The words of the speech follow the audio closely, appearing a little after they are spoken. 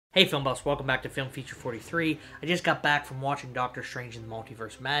Hey film buffs, welcome back to Film Feature 43. I just got back from watching Doctor Strange in the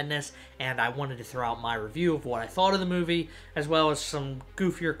Multiverse of Madness, and I wanted to throw out my review of what I thought of the movie, as well as some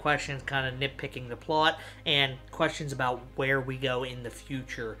goofier questions, kind of nitpicking the plot, and questions about where we go in the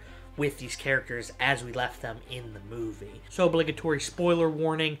future with these characters as we left them in the movie. So, obligatory spoiler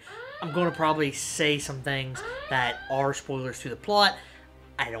warning. I'm going to probably say some things that are spoilers to the plot.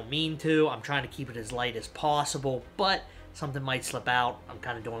 I don't mean to. I'm trying to keep it as light as possible, but something might slip out. I'm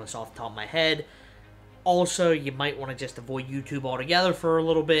kind of doing this off the top of my head. Also, you might want to just avoid YouTube altogether for a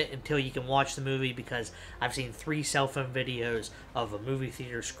little bit until you can watch the movie, because I've seen 3 cell phone videos of a movie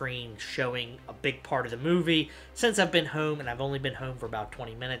theater screen showing a big part of the movie since I've been home, and I've only been home for about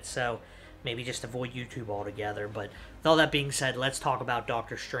 20 minutes, so maybe just avoid YouTube altogether. But with all that being said, let's talk about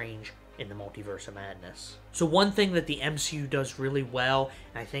Doctor Strange in the Multiverse of Madness. So one thing that the MCU does really well,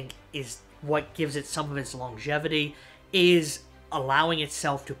 and I think is what gives it some of its longevity, is allowing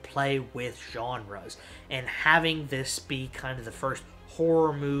itself to play with genres and having this be kind of the first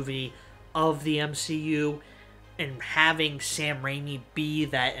horror movie of the MCU, and having Sam Raimi be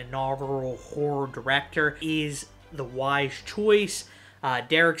that inaugural horror director is the wise choice.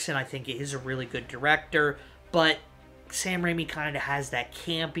 Derrickson, I think, is a really good director, but Sam Raimi kind of has that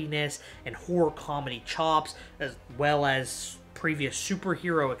campiness and horror comedy chops, as well as previous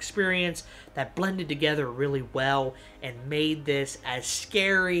superhero experience, that blended together really well and made this as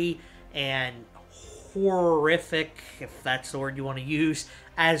scary and horrific, if that's the word you want to use,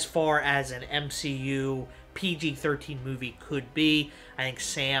 as far as an MCU PG-13 movie could be. I think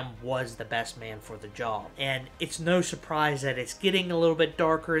Sam was the best man for the job. And it's no surprise that it's getting a little bit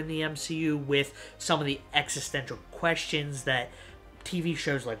darker in the MCU with some of the existential questions that TV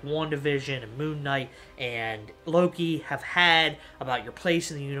shows like WandaVision and Moon Knight and Loki have had about your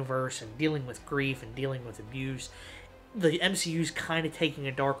place in the universe and dealing with grief and dealing with abuse. The MCU's kind of taking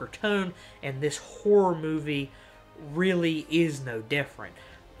a darker tone, and this horror movie really is no different.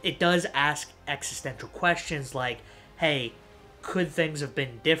 It does ask existential questions like, hey, could things have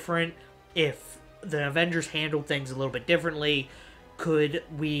been different if the Avengers handled things a little bit differently? Could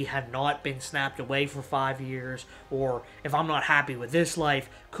we have not been snapped away for 5 years? Or if I'm not happy with this life,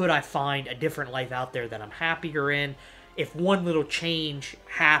 could I find a different life out there that I'm happier in? If one little change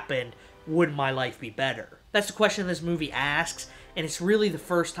happened, would my life be better? That's the question this movie asks, and it's really the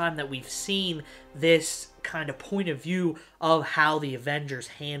first time that we've seen this kind of point of view of how the Avengers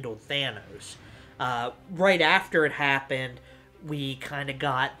handled Thanos. Right after it happened, we kind of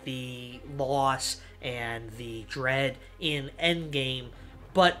got the loss and the dread in Endgame,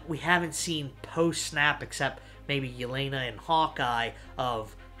 but we haven't seen post-snap, except maybe Yelena and Hawkeye,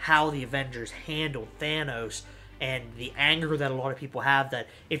 of how the Avengers handled Thanos, and the anger that a lot of people have that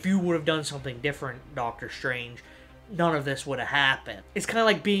if you would have done something different, Doctor Strange, none of this would have happened. It's kind of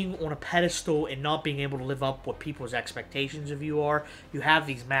like being on a pedestal and not being able to live up what people's expectations of you are. You have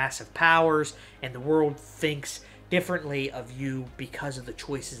these massive powers, and the world thinks differently of you because of the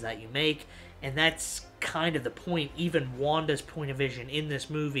choices that you make. And that's kind of the point, even Wanda's point of vision in this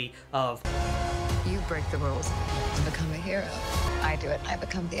movie of, you break the rules to become a hero. I do it, I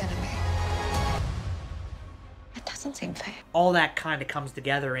become the enemy. That doesn't seem fair. All that kind of comes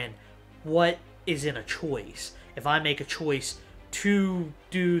together in what is in a choice. If I make a choice to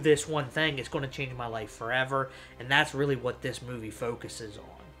do this one thing, it's going to change my life forever. And that's really what this movie focuses on.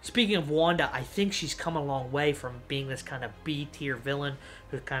 Speaking of Wanda, I think she's come a long way from being this kind of B-tier villain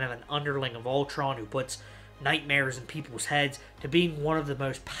who's kind of an underling of Ultron who puts nightmares in people's heads, to being one of the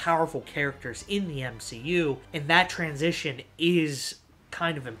most powerful characters in the MCU. And that transition is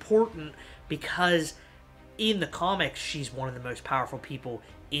kind of important because in the comics, she's one of the most powerful people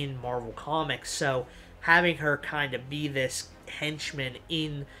in Marvel Comics. So having her kind of be this henchman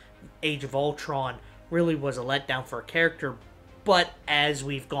in Age of Ultron really was a letdown for a character. But as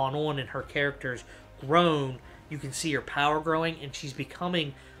we've gone on and her character's grown, you can see her power growing, and she's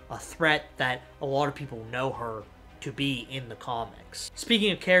becoming a threat that a lot of people know her to be in the comics.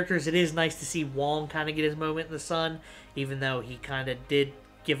 Speaking of characters, it is nice to see Wong kind of get his moment in the sun, even though he kind of did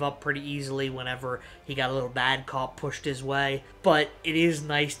give up pretty easily whenever he got a little bad cop pushed his way. But it is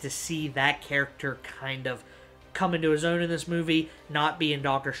nice to see that character kind of come into his own in this movie, not be in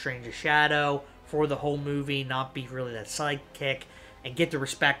Doctor Strange's shadow for the whole movie, not be really that sidekick, and get the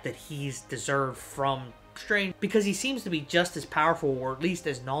respect that he's deserved from Strange, because he seems to be just as powerful, or at least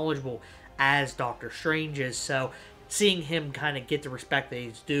as knowledgeable, as Doctor Strange is. So seeing him kind of get the respect that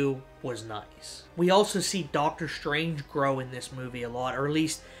he's due was nice. We also see Doctor Strange grow in this movie a lot, or at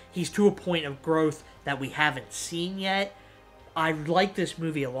least he's to a point of growth that we haven't seen yet. I like this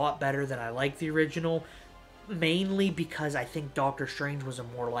movie a lot better than I like the original. mainly because I think Doctor Strange was a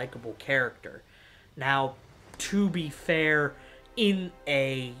more likable character. Now, to be fair, in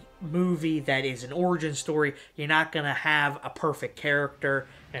a movie that is an origin story, you're not going to have a perfect character,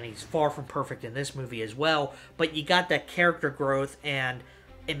 and he's far from perfect in this movie as well, but you got that character growth, and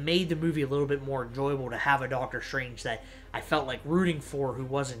it made the movie a little bit more enjoyable to have a Doctor Strange that I felt like rooting for, who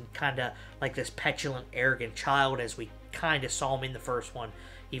wasn't kind of like this petulant, arrogant child as we kind of saw him in the first one,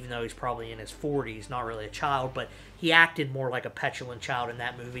 even though he's probably in his 40s, not really a child, but he acted more like a petulant child in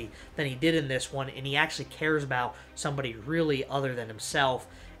that movie than he did in this one, and he actually cares about somebody really other than himself,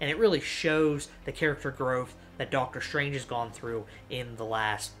 and it really shows the character growth that Doctor Strange has gone through in the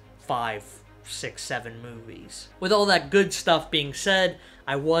last 5, 6, 7 movies. With all that good stuff being said,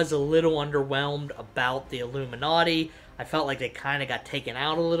 I was a little underwhelmed about the Illuminati. I felt like they kind of got taken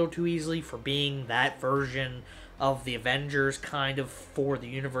out a little too easily for being that version of the Avengers kind of for the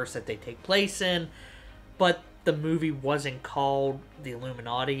universe that they take place in, but the movie wasn't called the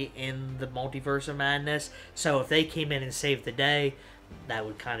Illuminati in the Multiverse of Madness, so if they came in and saved the day, that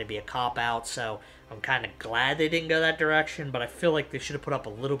would kind of be a cop-out, so I'm kind of glad they didn't go that direction, but I feel like they should have put up a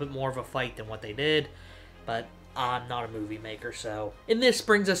little bit more of a fight than what they did, but I'm not a movie maker, so. And this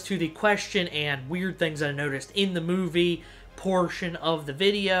brings us to the question and weird things I noticed in the movie portion of the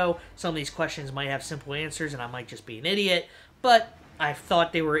video. Some of these questions might have simple answers and I might just be an idiot, but I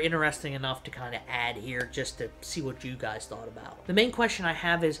thought they were interesting enough to kind of add here just to see what you guys thought about. The main question I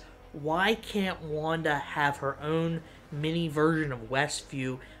have is, why can't Wanda have her own mini version of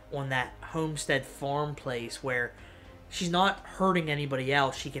Westview on that homestead farm place where she's not hurting anybody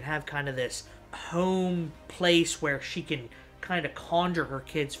else? She can have kind of this home place where she can kind of conjure her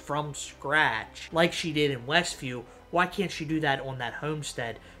kids from scratch like she did in Westview. Why can't she do that on that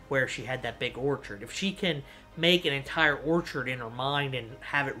homestead where she had that big orchard? If she can make an entire orchard in her mind and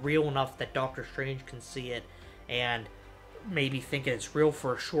have it real enough that Doctor Strange can see it and maybe think it's real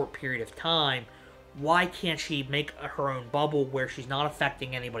for a short period of time, why can't she make her own bubble where she's not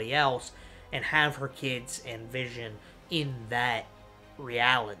affecting anybody else and have her kids and Vision in that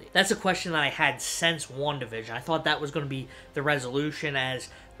reality? That's a question that I had since WandaVision. I thought that was going to be the resolution as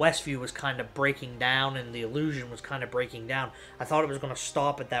Westview was kind of breaking down and the illusion was kind of breaking down. I thought it was going to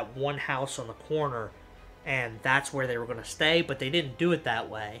stop at that one house on the corner and that's where they were going to stay, but they didn't do it that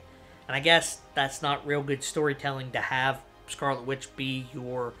way. And I guess that's not real good storytelling to have Scarlet Witch be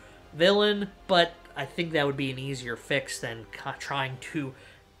your villain, but I think that would be an easier fix than trying to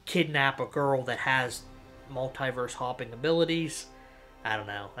kidnap a girl that has multiverse hopping abilities. I don't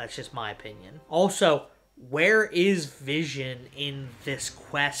know. That's just my opinion. Also, where is Vision in this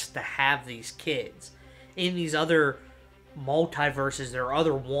quest to have these kids? In these other multiverses, there are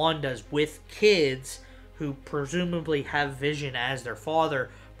other Wandas with kids who presumably have Vision as their father,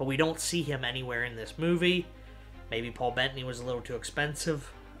 but we don't see him anywhere in this movie. Maybe Paul Bettany was a little too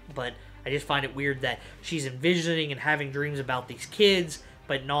expensive, but I just find it weird that she's envisioning and having dreams about these kids,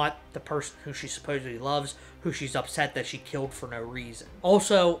 but not the person who she supposedly loves, who she's upset that she killed for no reason.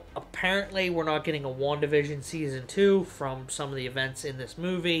 Also, apparently we're not getting a WandaVision Season 2 from some of the events in this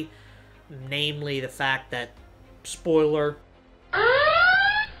movie, namely the fact that, spoiler,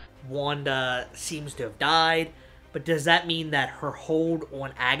 Wanda seems to have died, but does that mean that her hold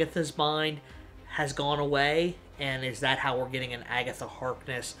on Agatha's mind has gone away? And is that how we're getting an Agatha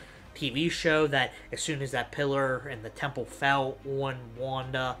Harkness TV show, that as soon as that pillar and the temple fell on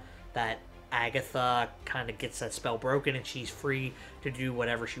Wanda, that Agatha kind of gets that spell broken and she's free to do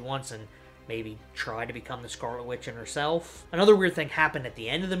whatever she wants and maybe try to become the Scarlet Witch in herself? Another weird thing happened at the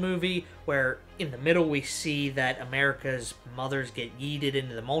end of the movie where in the middle we see that America's mothers get yeeted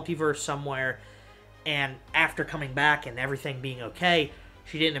into the multiverse somewhere, and after coming back and everything being okay,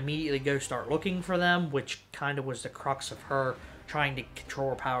 she didn't immediately go start looking for them, which kind of was the crux of her trying to control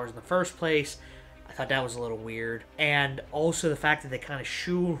her powers in the first place. I thought that was a little weird. And also the fact that they kind of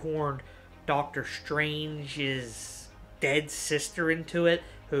shoehorned Doctor Strange's dead sister into it,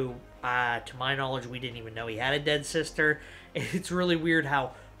 who, to my knowledge, we didn't even know he had a dead sister. It's really weird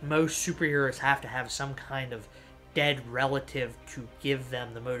how most superheroes have to have some kind of dead relative to give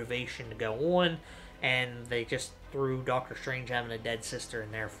them the motivation to go on, and they just threw Doctor Strange having a dead sister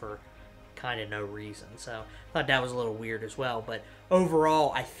in there for kind of no reason. So I thought that was a little weird as well. But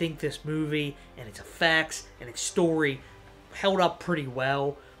overall, I think this movie and its effects and its story held up pretty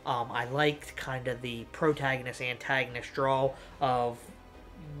well. I liked kind of the protagonist-antagonist draw of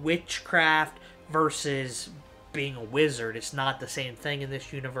witchcraft versus being a wizard. It's not the same thing in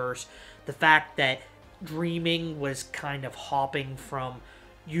this universe. The fact that dreaming was kind of hopping from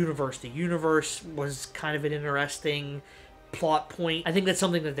universe to universe was kind of an interesting plot point. I think that's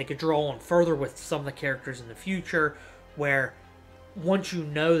something that they could draw on further with some of the characters in the future, where once you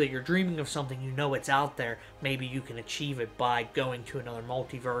know that you're dreaming of something, you know it's out there, maybe you can achieve it by going to another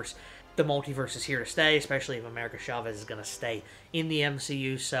multiverse. The multiverse is here to stay, especially if America Chavez is going to stay in the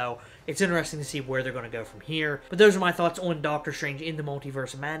MCU, so it's interesting to see where they're going to go from here. But those are my thoughts on Doctor Strange in the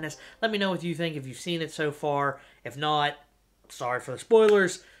Multiverse of Madness. Let me know what you think, if you've seen it so far. If not, sorry for the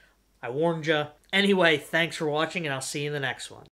spoilers. I warned you. Anyway, thanks for watching, and I'll see you in the next one.